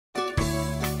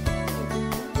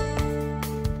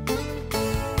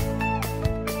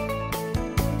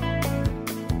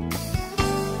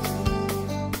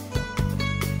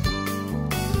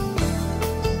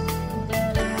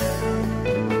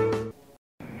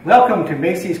Welcome to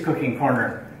Macy's Cooking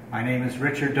Corner. My name is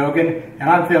Richard Dogan, and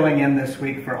I'm filling in this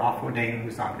week for Afo Day,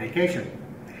 who's on vacation.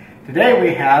 Today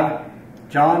we have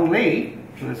John Lee,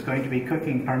 who is going to be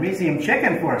cooking Parmesan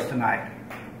chicken for us tonight.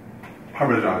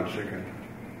 Parmesan chicken.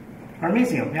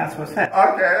 Parmesan, that's what's that.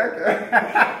 Okay.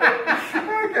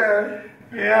 Okay.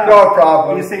 Yeah. No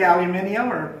problem. You say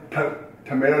aluminium or?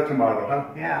 Tomato, huh?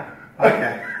 Yeah.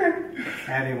 Okay.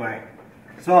 Anyway,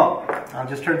 so I'll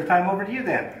just turn the time over to you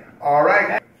then. All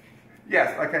right.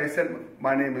 Yes, like I said,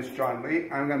 my name is John Lee.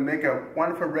 I'm going to make a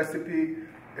wonderful recipe.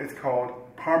 It's called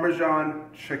Parmesan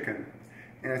chicken.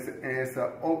 And it's an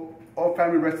old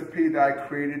family recipe that I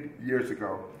created years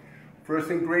ago. First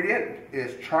ingredient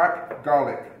is chopped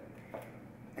garlic.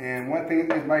 And one thing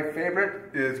that is my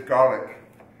favorite is garlic.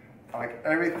 I like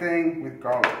everything with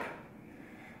garlic.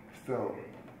 So,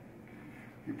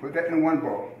 you put that in one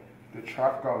bowl, the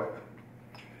chopped garlic.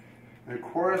 And of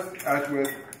course, as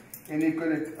with any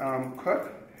good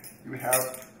cook, you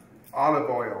have olive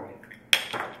oil.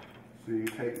 So you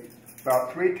take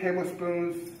about 3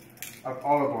 tablespoons of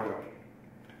olive oil.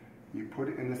 You put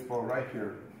it in this bowl right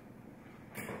here.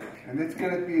 And it's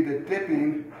going to be the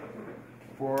dipping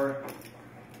for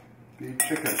the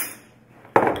chicken.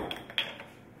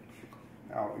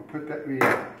 Now we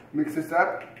mix this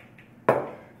up.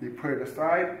 You put it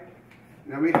aside.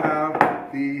 Then we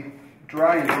have the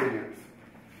dry ingredients.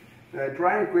 The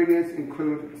dry ingredients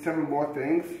include several more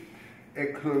things.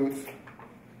 It includes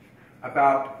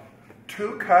about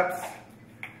 2 cups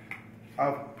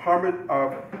of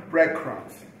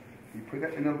breadcrumbs. You put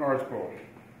that in a large bowl.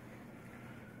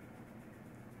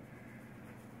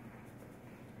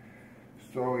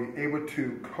 So you're able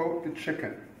to coat the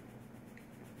chicken.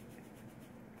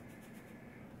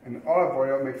 And the olive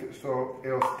oil makes it so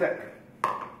it'll stick.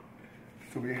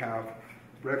 So we have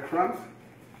breadcrumbs,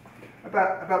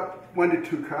 about 1 to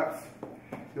 2 cups.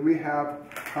 Then we have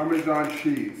Parmesan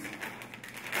cheese.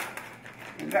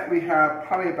 And that we have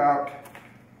probably about,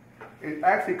 it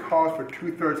actually calls for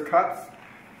 2/3 cups,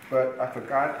 but I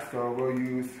forgot, so we'll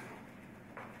use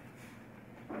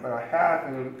about a half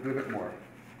and a little bit more.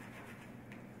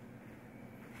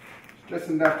 Just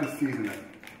enough to season it.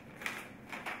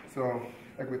 So,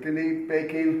 like with any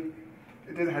baking,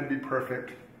 it doesn't have to be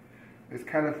perfect. It's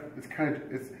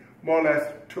more or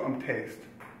less to taste.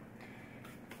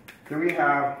 Then we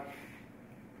have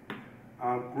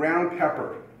ground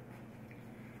pepper,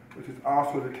 which is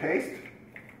also to taste.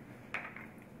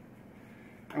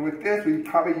 And with this, we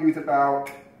probably use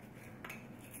about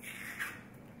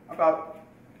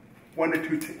 1 to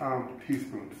 2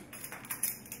 teaspoons.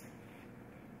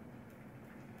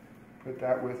 Put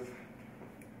that with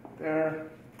there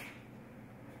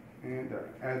and there.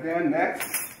 And then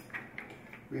next,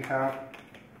 we have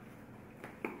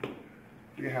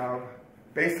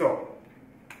basil.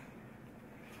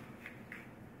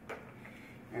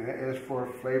 And that is for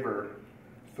flavor.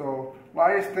 So a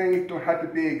lot of these things don't have to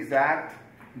be exact.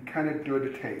 You kind of do it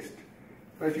to taste.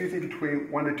 But it's usually between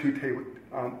 1 to 2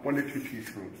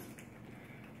 teaspoons.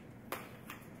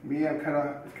 Me, it's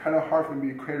kind of hard for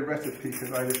me to create a recipe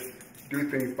because I just do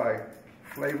things by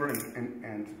flavor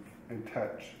and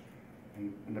touch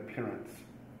and appearance.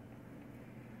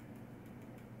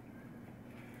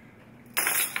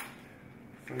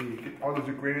 So you get all those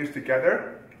ingredients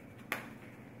together.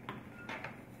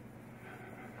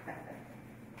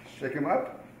 Shake them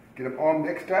up. Get them all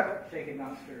mixed up. Shake it,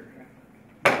 not stir.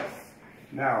 Yes.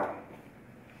 Now,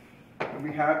 what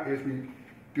we have is we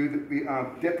dip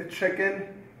the chicken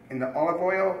in the olive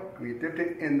oil. We dipped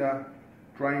it in the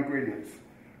dry ingredients.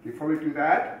 Before we do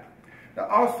that, now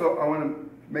also I want to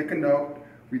make a note.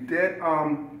 We did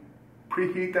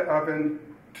preheat the oven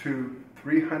to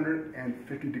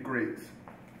 350 degrees.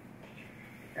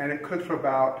 And it cooks for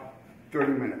about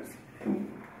 30 minutes.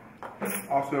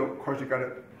 Also, of course, you got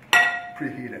to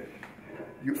preheat it.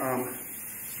 You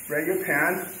spray your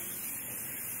pan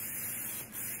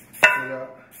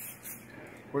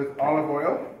with olive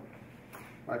oil,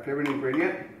 my favorite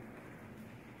ingredient.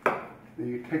 Then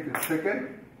you take the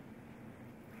chicken,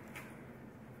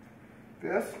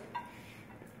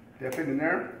 dip it in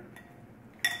there,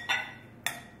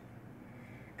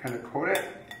 kind of coat it,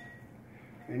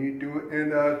 and you do it in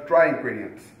the dry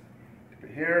ingredients. Dip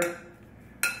it here,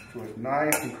 so it's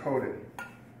nice and coated.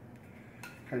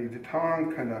 Kind of use the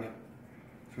tongue,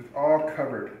 so it's all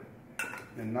covered.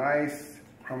 The nice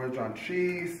Parmesan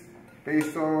cheese,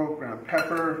 basil, ground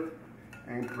pepper,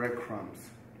 and breadcrumbs.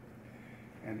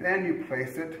 And then you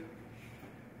place it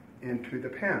into the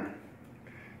pan.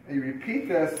 And you repeat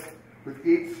this with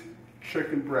each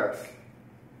chicken breast.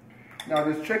 Now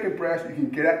this chicken breast you can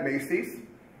get at Macy's.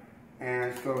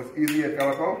 and so it's easily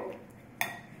available.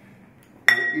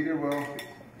 Either will,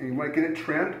 and you want to get it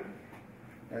trimmed,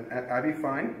 that'd be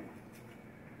fine.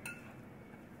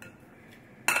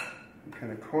 You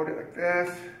kind of coat it like this.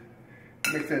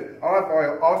 Makes it, olive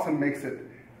oil also makes it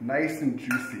nice and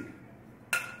juicy.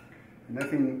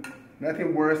 Nothing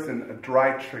worse than a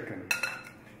dry chicken.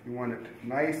 You want it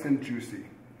nice and juicy.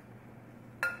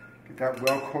 Get that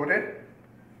well coated.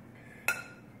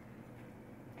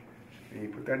 And you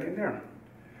put that in there.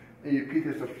 And you repeat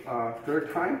this a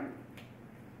third time.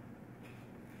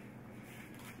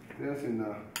 This and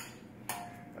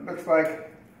it looks like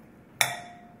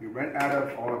we ran out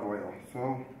of olive oil.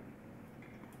 So,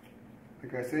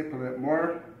 like I say, put a bit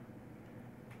more.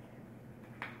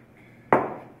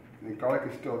 The garlic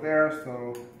is still there,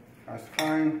 so that's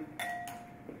fine.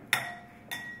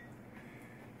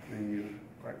 Then you,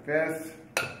 like this,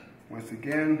 once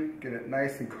again, get it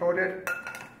nice and coated.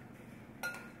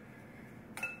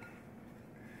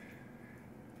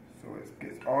 So it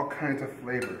gets all kinds of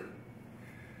flavor.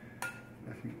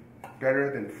 Nothing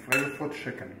better than flavorful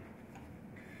chicken.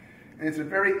 And it's a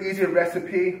very easy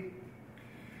recipe,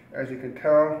 as you can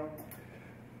tell.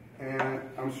 And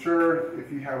I'm sure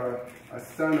if you have a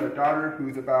son or a daughter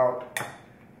who's about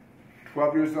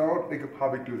 12 years old, they could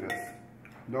probably do this.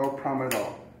 No problem at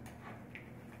all.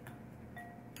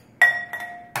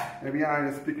 Maybe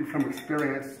I'm speaking from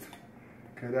experience,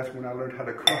 because that's when I learned how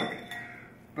to cook.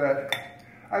 But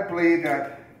I believe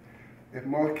that if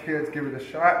most kids give it a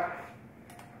shot,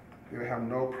 they will have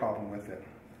no problem with it.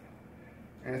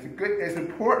 And it's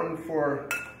important for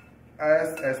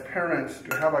us as parents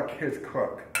to have our kids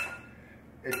cook.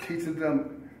 It teaches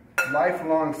them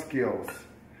lifelong skills,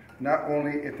 not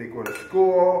only if they go to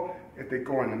school, if they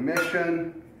go on a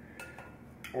mission,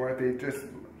 or if they just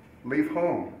leave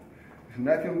home. There's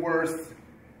nothing worse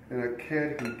than a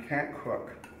kid who can't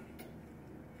cook.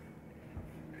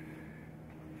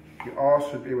 You all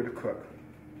should be able to cook.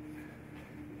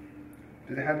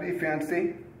 Doesn't have to be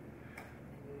fancy.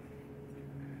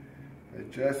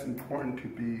 It's just important to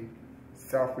be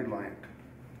self-reliant.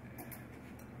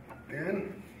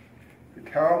 Then, you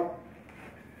tell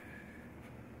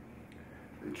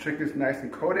the chicken is nice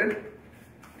and coated,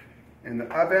 and the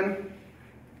oven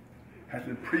has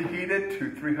been preheated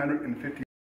to 350.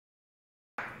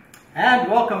 And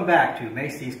welcome back to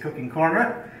Macy's Cooking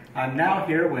Corner. I'm now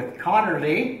here with Connor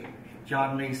Lee,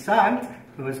 John Lee's son,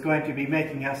 who is going to be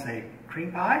making us a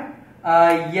cream pie?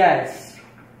 Yes.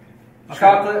 Okay.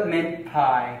 Chocolate mint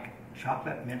pie.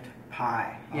 Chocolate mint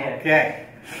pie. Yeah. Okay.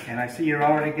 And I see you're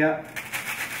already got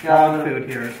dog food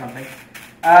here or something.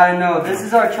 No, this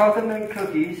is our chocolate mint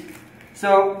cookies.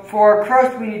 So for our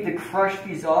crust, we need to crush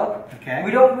these up. Okay.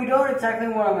 We don't exactly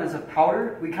want them as a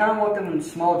powder. We kind of want them in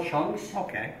small chunks.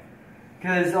 Okay.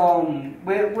 Because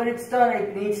when it's done,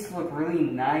 it needs to look really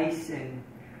nice, and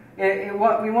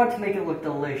we want to make it look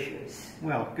delicious.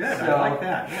 Well, good. I like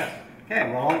that. Yes.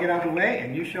 Okay. Well, I'll get out of the way,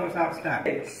 and you show us how it's done.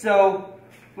 Okay, so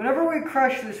whenever we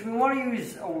crush this, we want to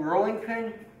use a rolling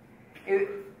pin.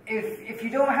 If you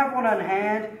don't have one on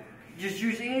hand, just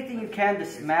use anything you can to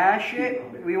smash it.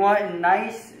 We want it in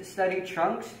nice, steady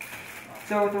chunks.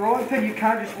 So with the rolling pin, you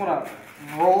kind of just want to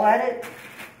roll at it.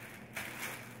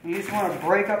 You just want to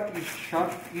break up these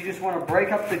chunks. You just want to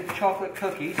break up the chocolate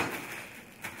cookies.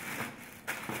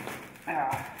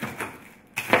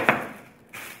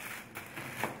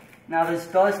 Now this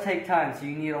does take time, so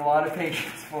you need a lot of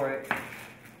patience for it.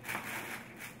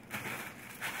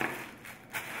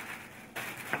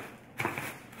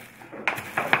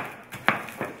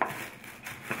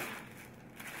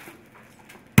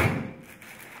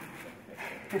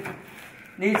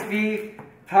 Needs to be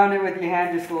pounded with your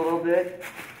hand just a little bit.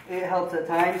 It helps at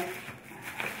times.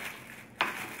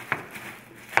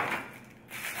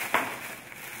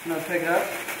 Now pick it up.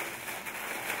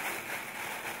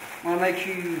 Want to make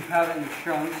sure you have it in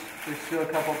chunks. There's still a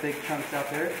couple big chunks out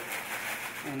there.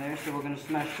 In there, so we're going to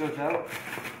smash those out.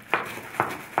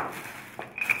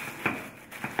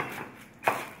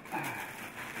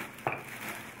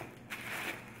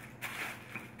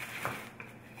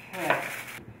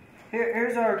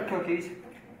 Here's our cookies.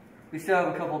 We still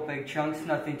have a couple big chunks,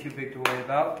 nothing too big to worry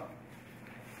about.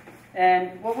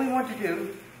 And what we want to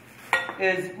do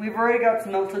is, we've already got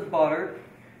some melted butter.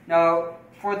 Now,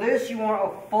 for this, you want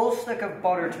a full stick of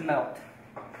butter to melt.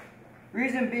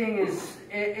 Reason being is,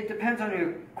 it depends on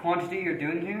your quantity you're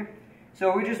doing here.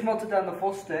 So we just melted down the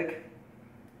full stick.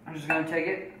 I'm just going to take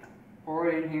it, pour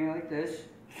it in here like this.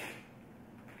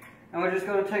 And we're just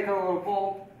going to take our little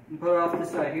bowl and put it off the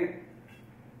side here.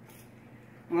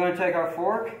 We're going to take our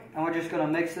fork, and we're just going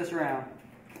to mix this around.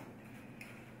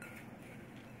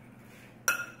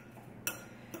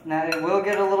 Now it will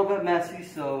get a little bit messy,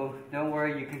 so don't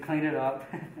worry, you can clean it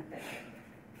up.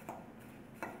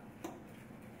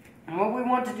 And what we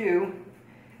want to do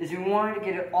is we want to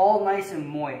get it all nice and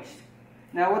moist.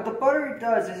 Now what the butter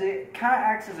does is it kind of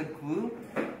acts as a glue.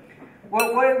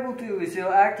 What it will do is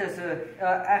it'll act as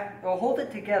it'll hold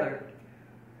it together.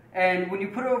 And when you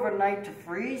put it overnight to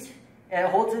freeze, it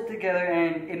holds it together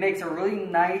and it makes a really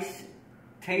nice,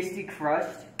 tasty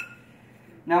crust.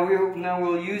 Now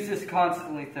we'll use this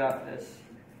constantly throughout this.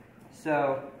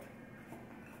 So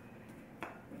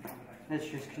let's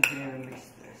just continue to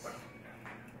mix this.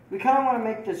 We kind of want to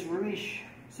make this really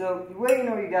so the way you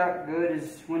know you got good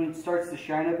is when it starts to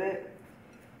shine a bit.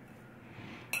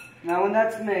 Now when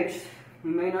that's mixed,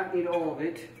 we may not need all of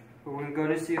it, but we're going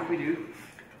to see if we do.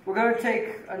 We're going to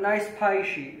take a nice pie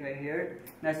sheet right here,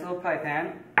 nice little pie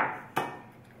pan,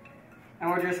 and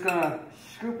we're just going to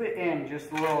scoop it in just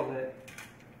a little bit.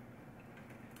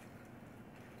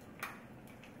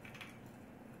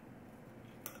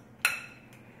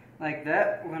 Like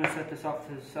that. We're going to set this off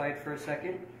to the side for a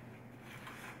second.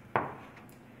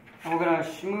 And we're going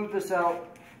to smooth this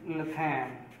out in the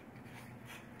pan.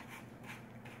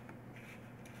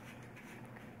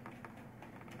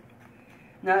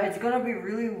 Now it's going to be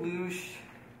really loose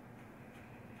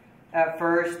at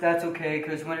first. That's okay,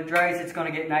 because when it dries it's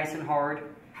going to get nice and hard.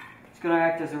 It's going to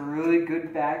act as a really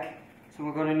good back. So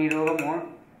we're going to need a little more,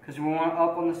 because we want it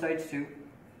up on the sides too.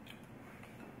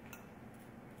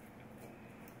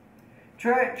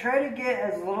 Try to get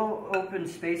as little open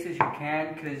space as you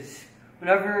can, because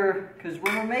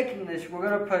when we're making this, we're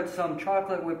going to put some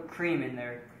chocolate whipped cream in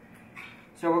there.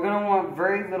 So we're going to want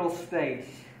very little space.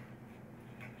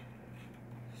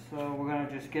 So we're going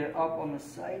to just get it up on the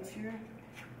sides here,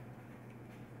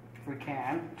 if we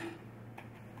can,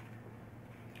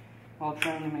 while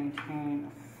trying to maintain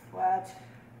a flat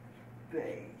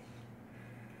base.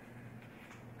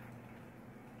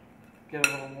 Get a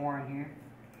little more in here.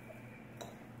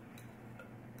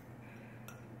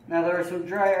 Now there are some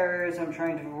dry areas, I'm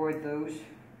trying to avoid those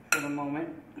for the moment.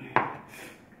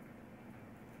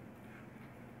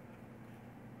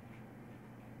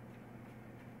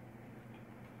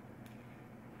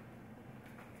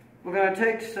 We're going to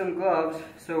take some gloves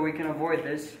so we can avoid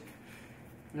this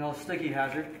little sticky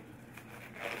hazard.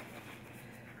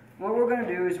 What we're going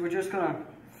to do is we're just going to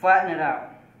flatten it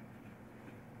out.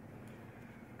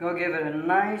 Go give it a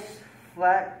nice,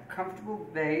 flat, comfortable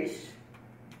base.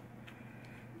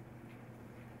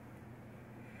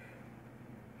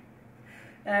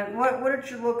 And what it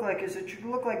should look like is it should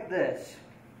look like this.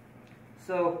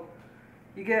 So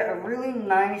you get a really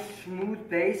nice, smooth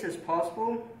base as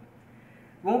possible.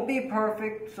 Won't be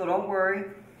perfect, so don't worry.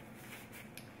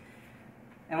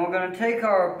 And we're going to take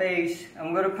our base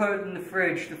and we're going to put it in the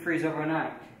fridge to freeze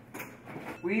overnight.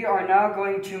 We are now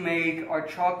going to make our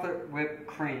chocolate whipped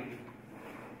cream.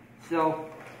 So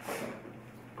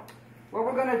what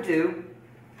we're going to do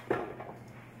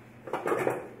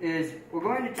is we're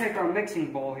going to take our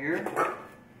mixing bowl here.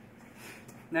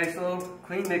 Nice little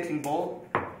clean mixing bowl.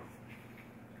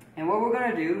 And what we're going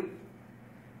to do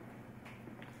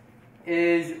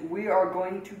is we are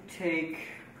going to take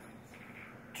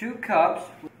 2 cups.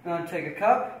 We're going to take a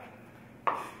cup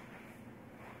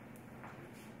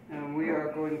and we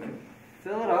are going to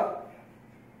fill it up.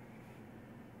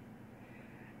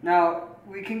 Now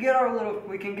we can get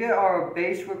our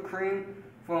base whipped cream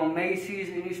from Macy's,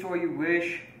 any store you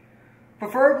wish,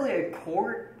 preferably a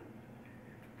quart.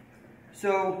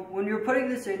 So when you're putting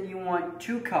this in, you want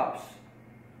 2 cups.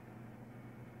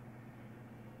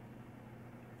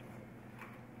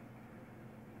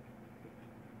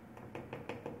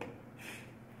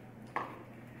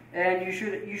 And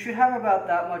you should have about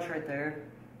that much right there.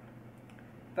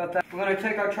 About that. We're going to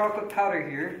take our chocolate powder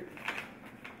here.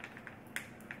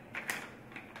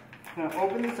 I'm going to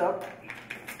open this up.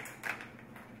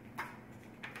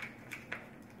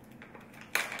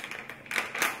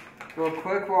 Real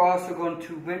quick, we're also going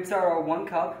to rinse out our 1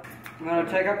 cup. We're going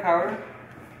to take our powder.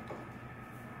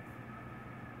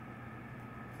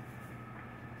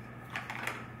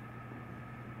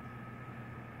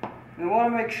 We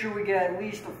want to make sure we get at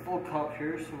least a full cup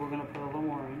here, so we're going to put a little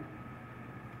more in.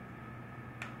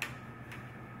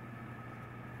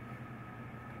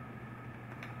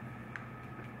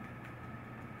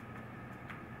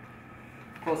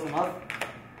 Close enough.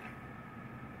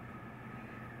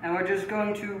 And we're just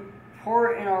going to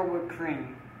pour in our whipped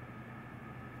cream.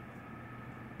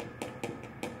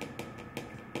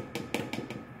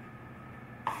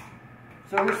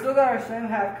 So we still got our same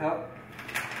half cup.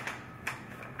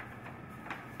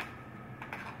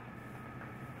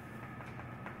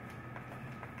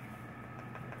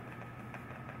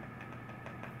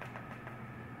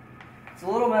 It's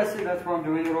a little messy, that's why I'm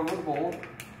doing it over the bowl.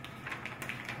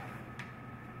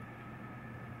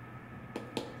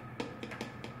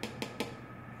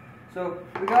 So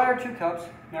we got our 2 cups.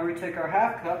 Now we take our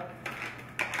half cup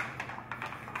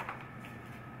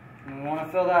and we want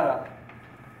to fill that up.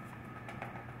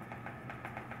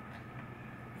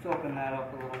 Let's open that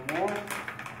up a little more.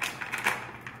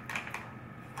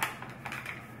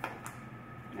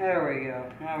 There we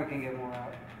go. Now we can get more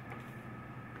out.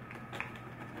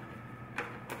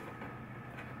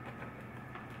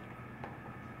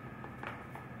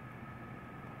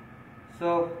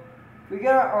 So we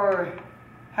got our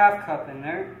half cup in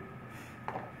there,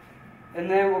 and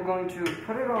then we're going to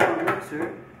put it on our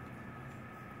mixer.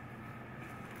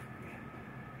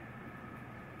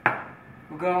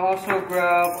 We're going to also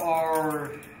grab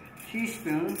our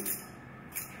teaspoon.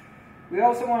 We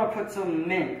also want to put some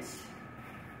mint.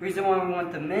 The reason why we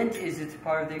want the mint is it's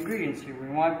part of the ingredients here. We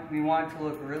want it to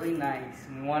look really nice,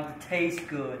 and we want it to taste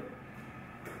good.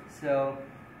 So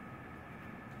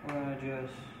we're going to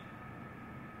just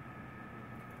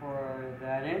pour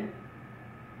that in.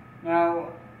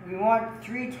 Now we want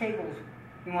 3 teaspoons,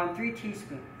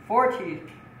 4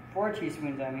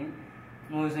 teaspoons I mean.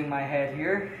 I'm losing my head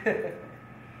here.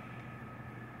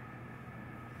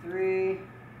 3,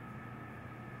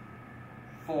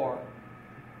 4.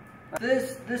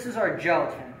 This is our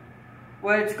gelatin.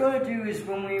 What it's going to do is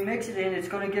when we mix it in, it's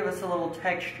going to give us a little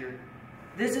texture.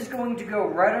 This is going to go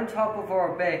right on top of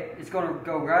our bake. It's going to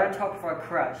go right on top of our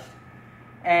crust.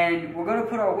 And we're going to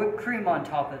put our whipped cream on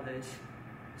top of this.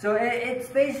 So it's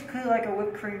basically like a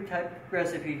whipped cream type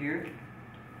recipe here.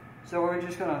 So we're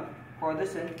just going to pour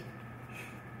this in.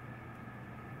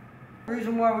 The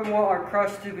reason why we want our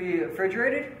crust to be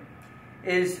refrigerated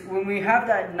is when we have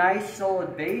that nice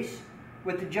solid base,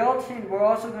 with the gelatin we're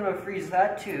also going to freeze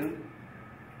that too.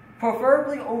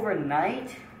 Preferably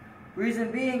overnight.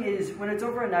 Reason being is when it's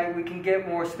overnight we can get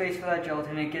more space for that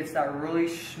gelatin and it gets that really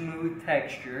smooth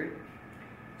texture.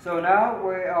 So now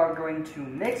we are going to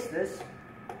mix this.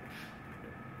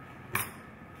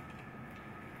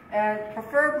 And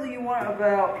preferably you want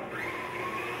about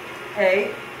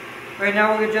 8. Right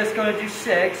now we're just going to do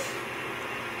 6.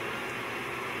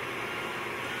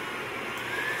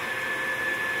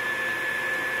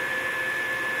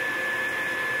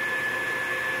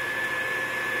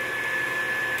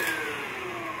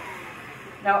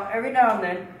 Now every now and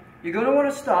then you're going to want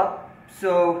to stop,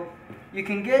 so you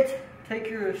can take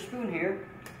your spoon here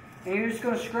and you're just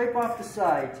going to scrape off the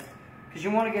sides because you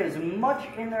want to get as much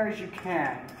in there as you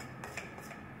can.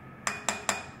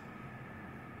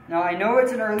 Now I know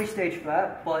it's an early stage for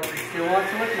that, but you still want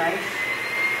it to look nice.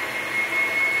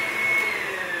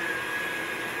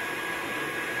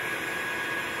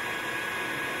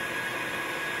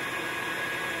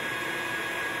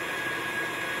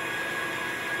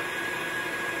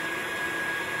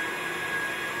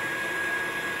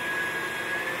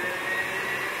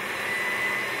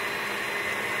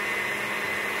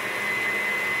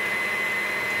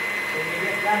 When you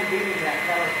get done beating that,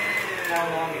 tell us how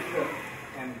long it took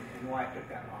and why it took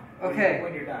that long. Okay.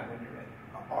 When you're done, when you're ready.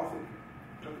 Awesome.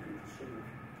 Don't forget the sugar.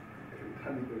 A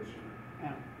tiny bit of sugar.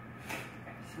 Yeah.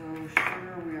 So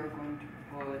sugar we are going to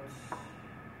put.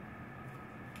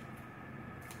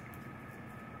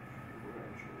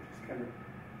 Just kind of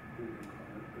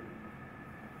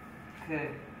Okay.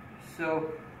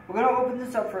 So we're going to open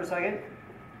this up for a second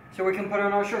so we can put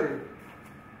in our sugar.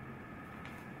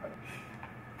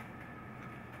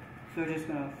 So we're just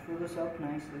going to fill this up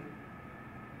nicely.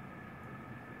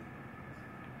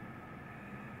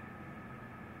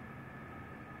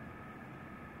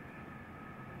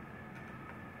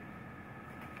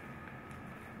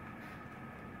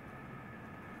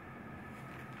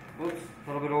 Oops,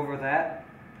 a little bit over that.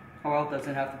 Oh well, it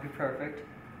doesn't have to be perfect.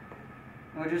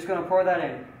 And we're just going to pour that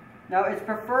in. Now it's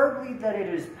preferably that it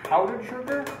is powdered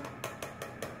sugar.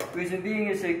 Reason being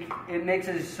is it makes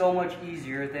it so much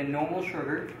easier than normal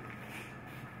sugar.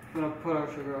 I'm going to put our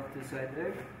sugar off to the side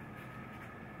there.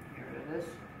 Get rid of this.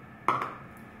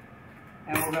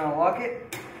 And we're going to lock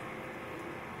it.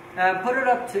 And put it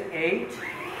up to 8.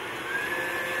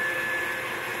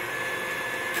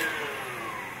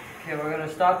 Okay, we're going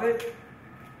to stop it.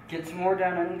 Get some more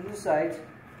down into the sides.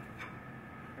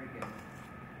 Very good.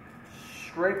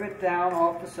 Scrape it down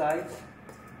off the sides.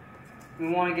 We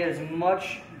want to get as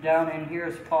much down in here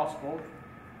as possible.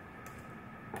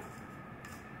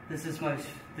 This is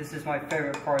my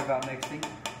favorite part about mixing.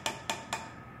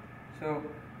 So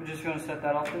we're just going to set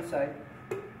that off to the side.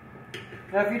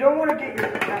 Now, if you don't want to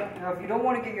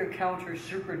get your counter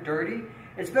super dirty,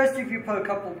 it's best if you put a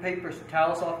couple paper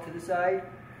towels off to the side,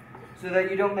 so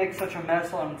that you don't make such a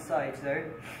mess on the sides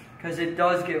there, because it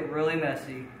does get really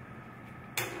messy.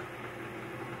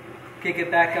 Kick it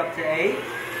back up to 8.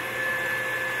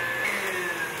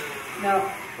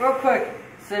 Now, real quick,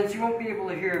 since you won't be able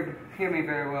to hear me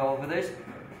very well over this,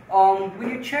 when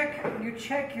you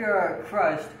check your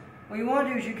crust, what you want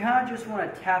to do is you kind of just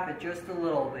want to tap it just a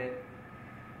little bit.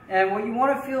 And what you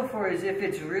want to feel for is if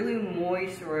it's really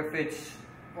moist or if it's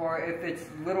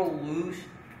a little loose,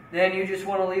 then you just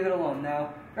want to leave it alone.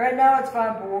 Now, right now it's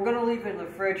fine, but we're going to leave it in the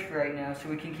fridge for right now so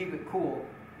we can keep it cool.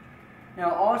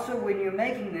 Now, also when you're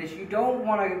making this, you don't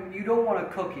want to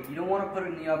cook it. You don't want to put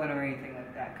it in the oven or anything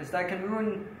like that, because that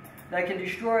can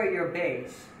destroy your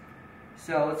base.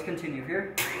 So let's continue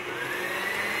here.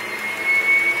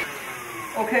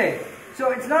 Okay,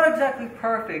 so it's not exactly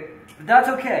perfect, but that's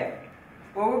okay.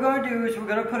 What we're going to do is we're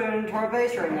going to put it into our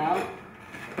base right now.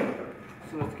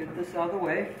 So let's get this out of the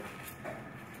way.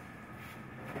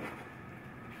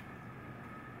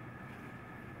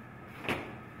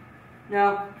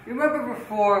 Now, you remember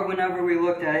before, whenever we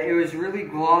looked at it, it was really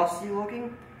glossy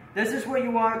looking. This is what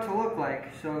you want it to look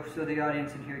like, so the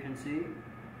audience in here can see.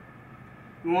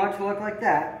 You want it to look like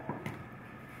that.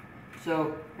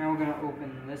 So now we're going to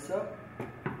open this up.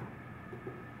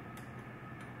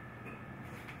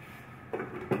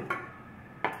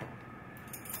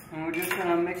 And we're just going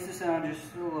to mix this out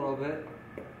just a little bit.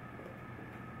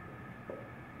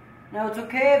 Now it's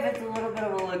okay if it's a little bit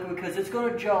of a liquid because it's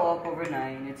going to gel up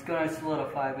overnight and it's going to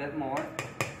solidify a bit more.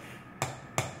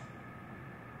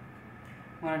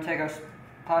 We're going to take our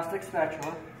plastic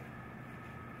spatula.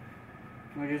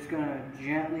 We're just going to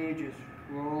gently just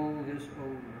roll this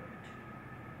over it.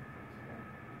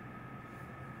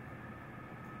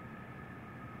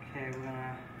 Okay, we're going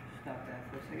to stop that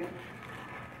for a second.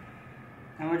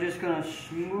 And we're just going to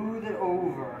smooth it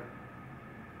over.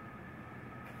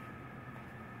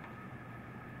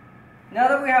 Now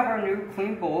that we have our new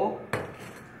clean bowl,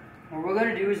 what we're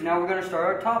going to do is now we're going to start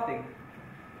our topping.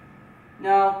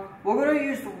 Now, we're going to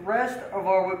use the rest of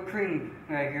our whipped cream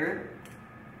right here.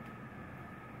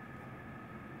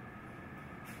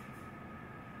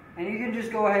 And you can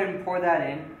just go ahead and pour that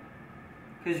in,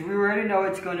 because we already know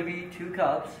it's going to be 2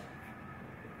 cups.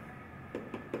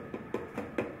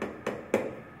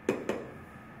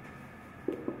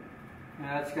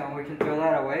 That's gone. We can throw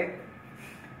that away.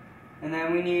 And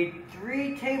then we need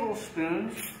 3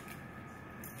 tablespoons.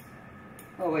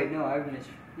 Oh wait, no, I missed.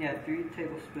 Yeah, 3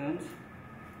 tablespoons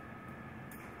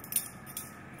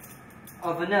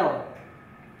of vanilla.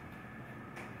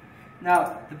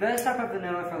 Now, the best type of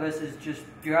vanilla for this is just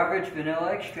your average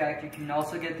vanilla extract. You can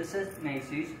also get this at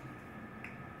Macy's.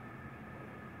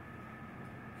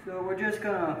 So we're just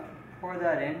gonna pour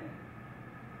that in.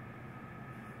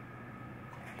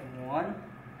 1,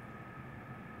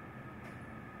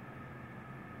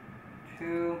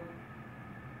 2,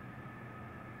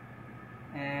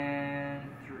 and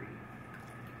 3.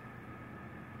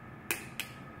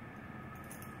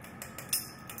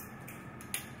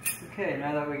 Okay,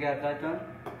 now that we got that done,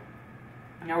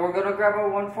 now we're going to grab our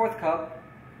 1/4 cup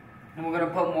and we're going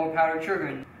to put more powdered sugar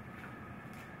in.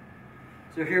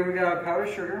 So here we got our powdered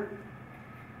sugar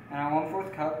and our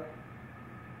 1/4 cup.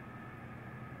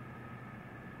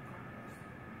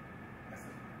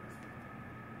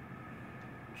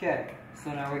 Okay,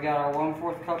 so now we got our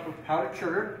 1/4 cup of powdered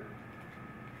sugar.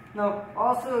 Now,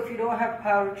 also if you don't have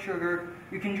powdered sugar,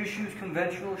 you can just use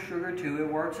conventional sugar too. It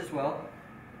works as well.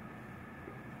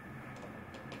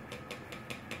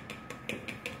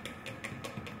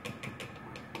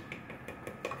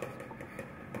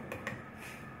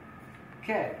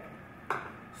 Okay,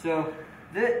 so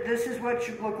this is what it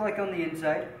should look like on the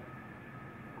inside.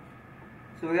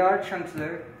 So we got our chunks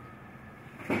there.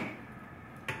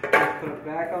 Put it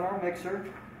back on our mixer.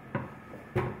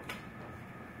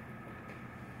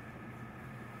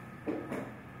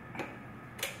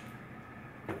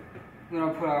 We're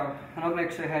going to put our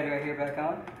mixer head right here back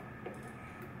on.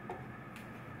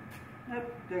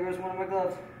 Yep, there goes one of my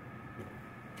gloves.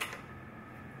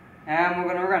 And we're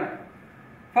going to run it.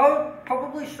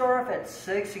 Probably start off at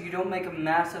 6 so you don't make a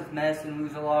massive mess and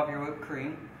lose a lot of your whipped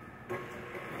cream.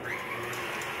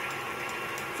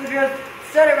 So just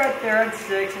set it right there at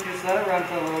 6 and just let it run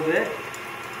for a little bit.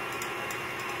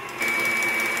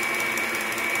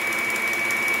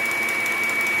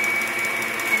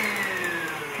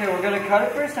 Okay, we're going to cut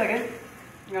it for a second.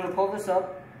 We're going to pull this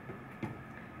up.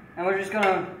 And we're just going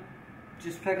to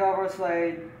pick off our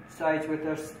sides with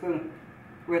our spoon,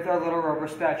 with our little rubber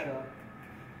spatula.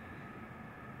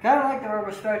 Kind of like the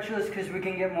rubber spatulas because we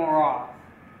can get more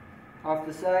off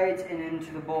the sides and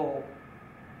into the bowl.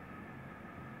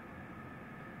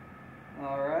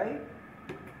 All right.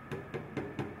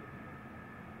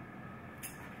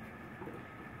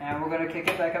 And we're going to kick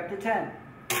it back up to 10.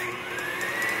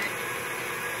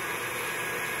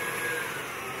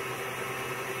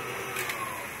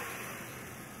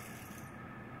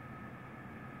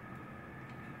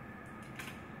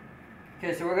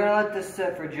 Okay, so we're going to let this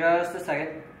sit for just a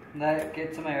second. Let it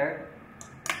get some air.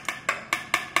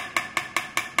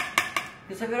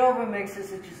 Because if it over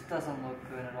mixes, it just doesn't look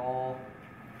good at all.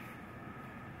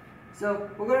 So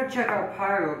we're going to check our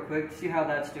pie real quick, see how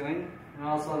that's doing. And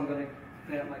also I'm going to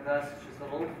clean up my glasses just a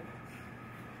little.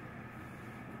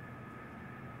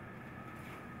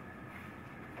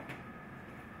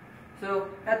 So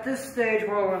at this stage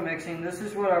while we're mixing, this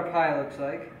is what our pie looks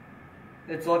like.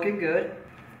 It's looking good.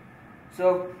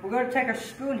 So we're going to take a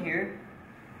spoon here.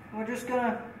 And we're just going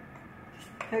to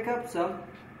pick up some.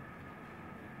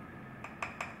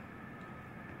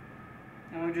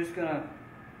 And we're just going to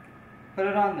put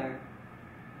it on there.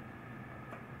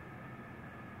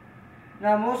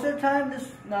 Now most of the time,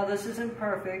 this isn't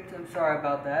perfect, I'm sorry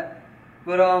about that.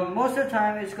 But most of the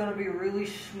time it's going to be really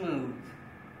smooth.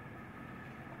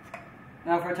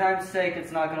 Now for time's sake,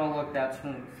 it's not going to look that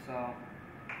smooth. So,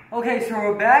 okay, so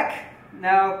we're back.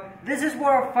 Now this is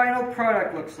what our final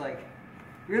product looks like.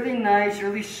 Really nice,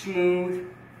 really smooth.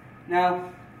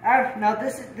 Now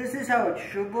this is how it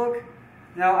should look.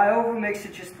 Now I overmixed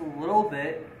it just a little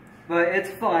bit, but it's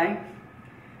fine.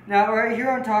 Now right here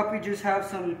on top we just have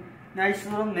some nice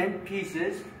little mint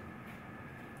pieces.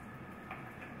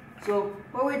 So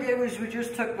what we did was we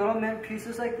just took little mint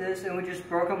pieces like this and we just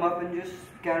broke them up and just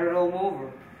scattered them over.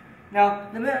 Now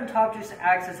the mint on top just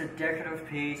acts as a decorative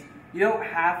piece. You don't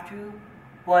have to,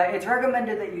 but it's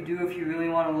recommended that you do if you really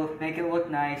want to make it look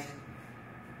nice.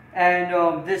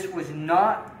 And this was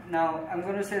not, now I'm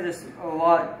going to say this a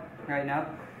lot right now,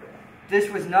 this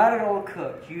was not at all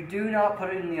cooked. You do not put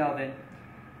it in the oven.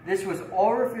 This was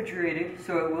all refrigerated,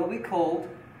 so it will be cold.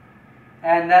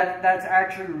 And that's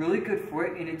actually really good for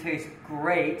it, and it tastes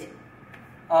great.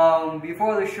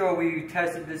 Before the show, we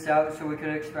tested this out so we could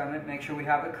experiment, make sure we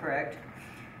have it correct.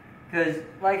 Because,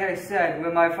 like I said,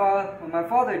 when my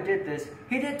father did this,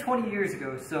 he did 20 years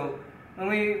ago. So when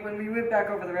we went back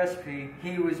over the recipe,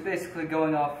 he was basically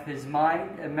going off his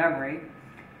mind and memory.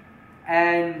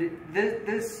 And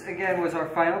this again was our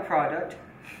final product.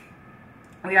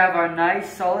 We have our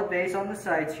nice solid base on the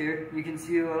sides here. You can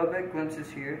see a little bit glimpses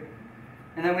here.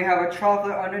 And then we have our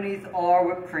chocolate underneath all our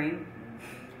whipped cream.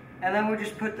 And then we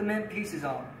just put the mint pieces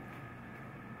on.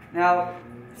 Now,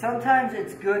 sometimes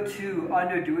it's good to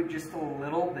underdo it just a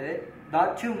little bit.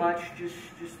 Not too much,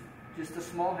 just a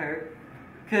small hair.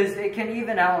 Because it can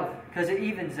even out, because it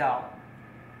evens out.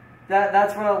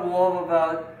 That's what I love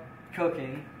about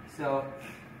cooking. So,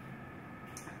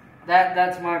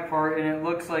 that's my part, and it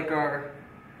looks like our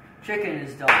chicken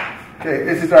is done. Okay,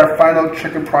 this is our final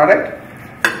chicken product.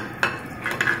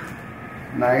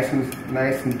 Nice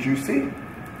and juicy.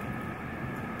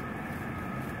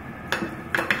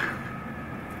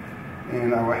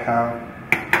 And I will have...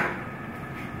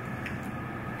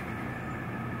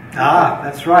 Ah,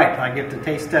 that's right. I get to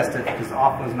taste test it because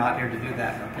Oppo's not here to do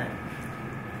that. Okay.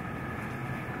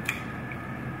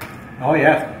 Oh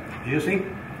yeah, juicy,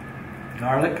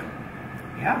 garlic.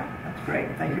 Yeah, that's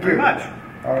great. Thank you very much.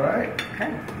 All right.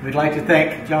 Okay. We'd like to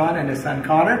thank John and his son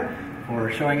Connor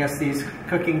for showing us these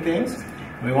cooking things.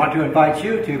 We want to invite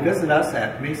you to visit us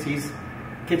at Maceys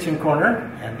Kitchen Corner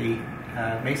and the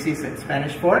Maceys at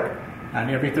Spanish Fork. On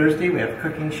every Thursday we have a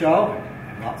cooking show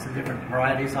and lots of different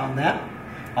varieties on that.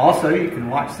 Also, you can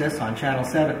watch this on Channel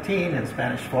 17 in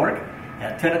Spanish Fork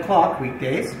at 10 o'clock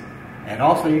weekdays. And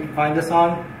also you can find us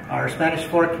on our Spanish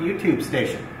Fork YouTube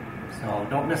station. So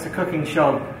don't miss a cooking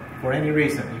show for any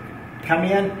reason. You can come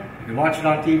in, you can watch it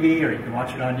on TV, or you can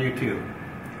watch it on YouTube.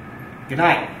 Good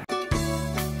night.